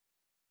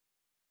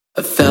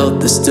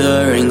felt the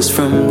stirrings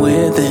from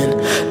within.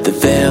 The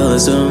veil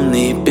has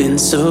only been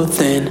so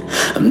thin.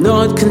 I'm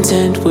not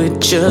content with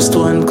just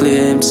one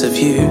glimpse of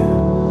you.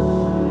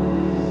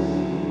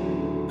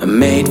 I'm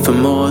made for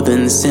more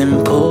than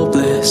simple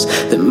bliss.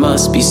 There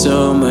must be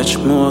so much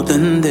more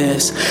than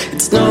this.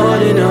 It's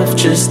not enough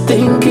just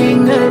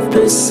thinking of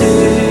the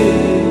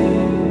sea.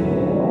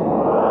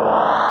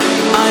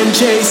 I'm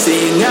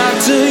chasing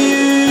after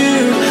you.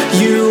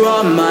 You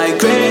are my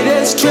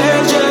greatest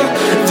treasure.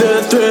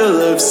 The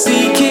thrill of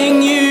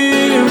seeking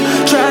you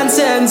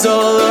transcends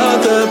all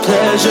other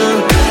pleasure.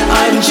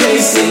 I'm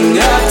chasing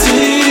after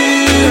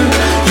you.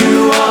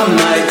 You are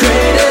my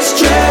greatest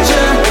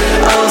treasure.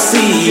 I'll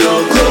see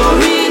your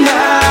glory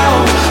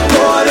now,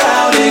 poured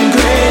out in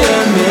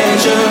greater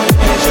measure.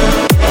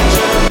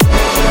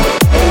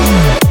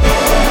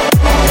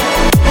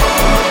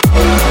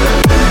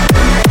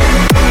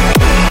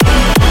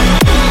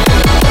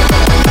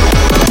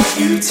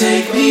 You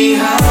take me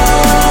higher.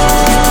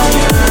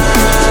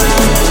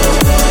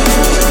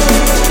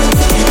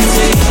 You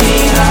take me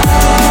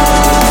higher.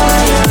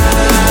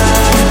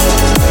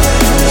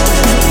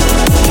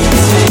 You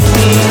take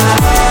me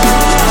higher.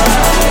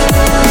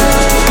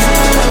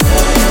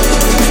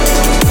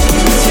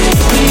 You take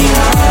me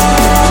higher.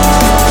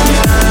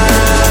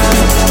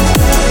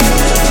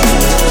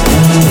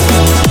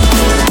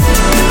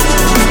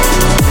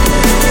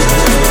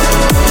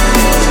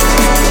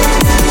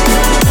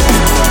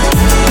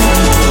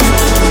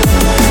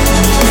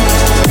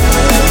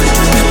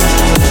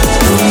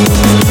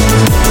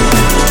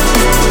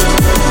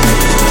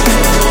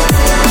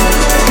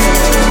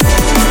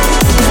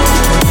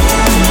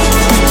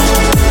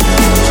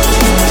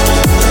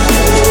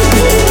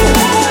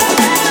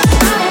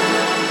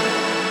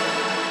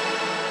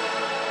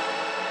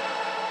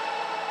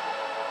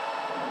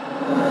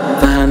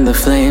 Fan the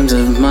flames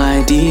of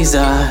my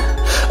desire.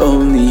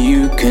 Only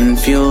you can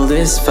fuel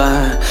this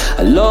fire.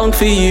 I long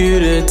for you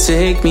to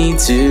take me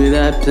to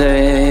that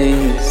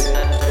place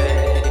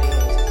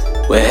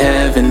where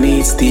heaven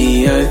meets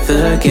the earth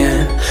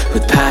again,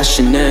 with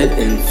passionate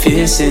and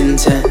fierce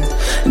intent.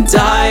 And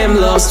I am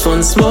lost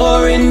once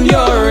more in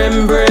your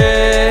embrace.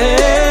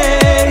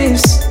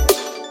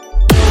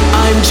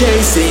 I'm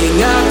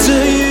chasing after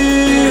you.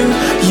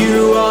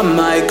 You are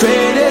my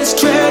greatest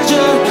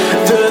treasure.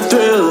 The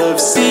thrill of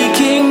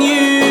seeking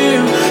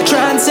you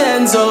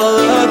transcends all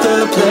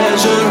other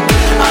pleasure.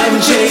 I'm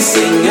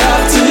chasing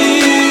after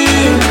you.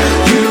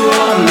 You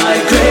are my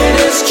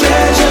greatest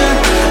treasure.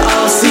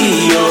 I'll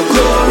see your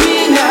glory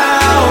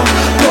now,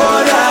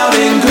 poured out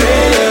in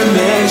greater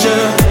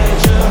measure.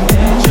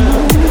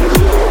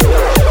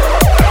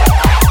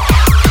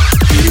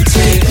 You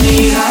take me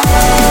higher.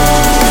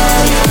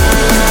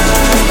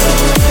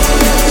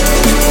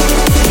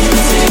 You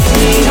take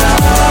me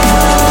higher.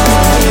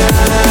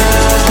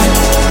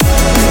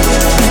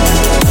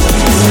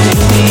 You take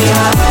me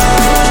higher.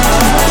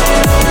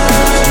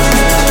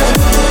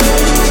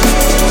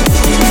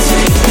 You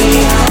take me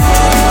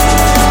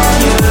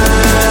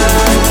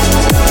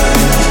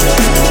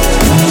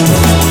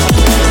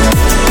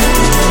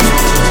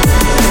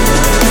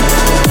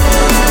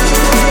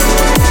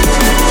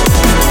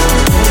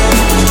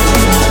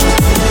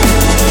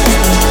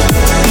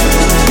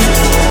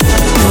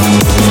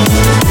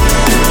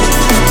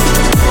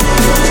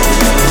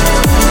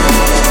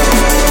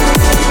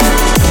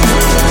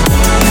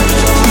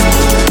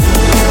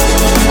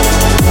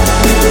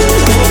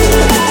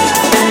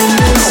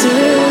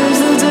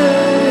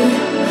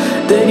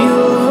that you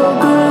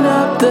open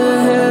up the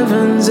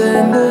heavens,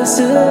 and this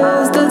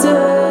is the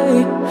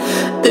day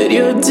that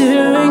you're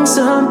doing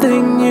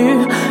something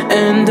new.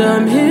 And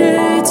I'm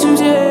here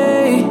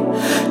today,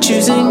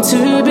 choosing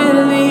to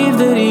believe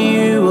that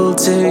you will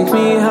take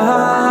me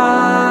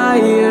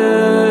higher.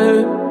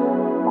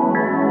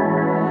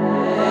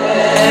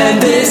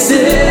 And this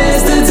is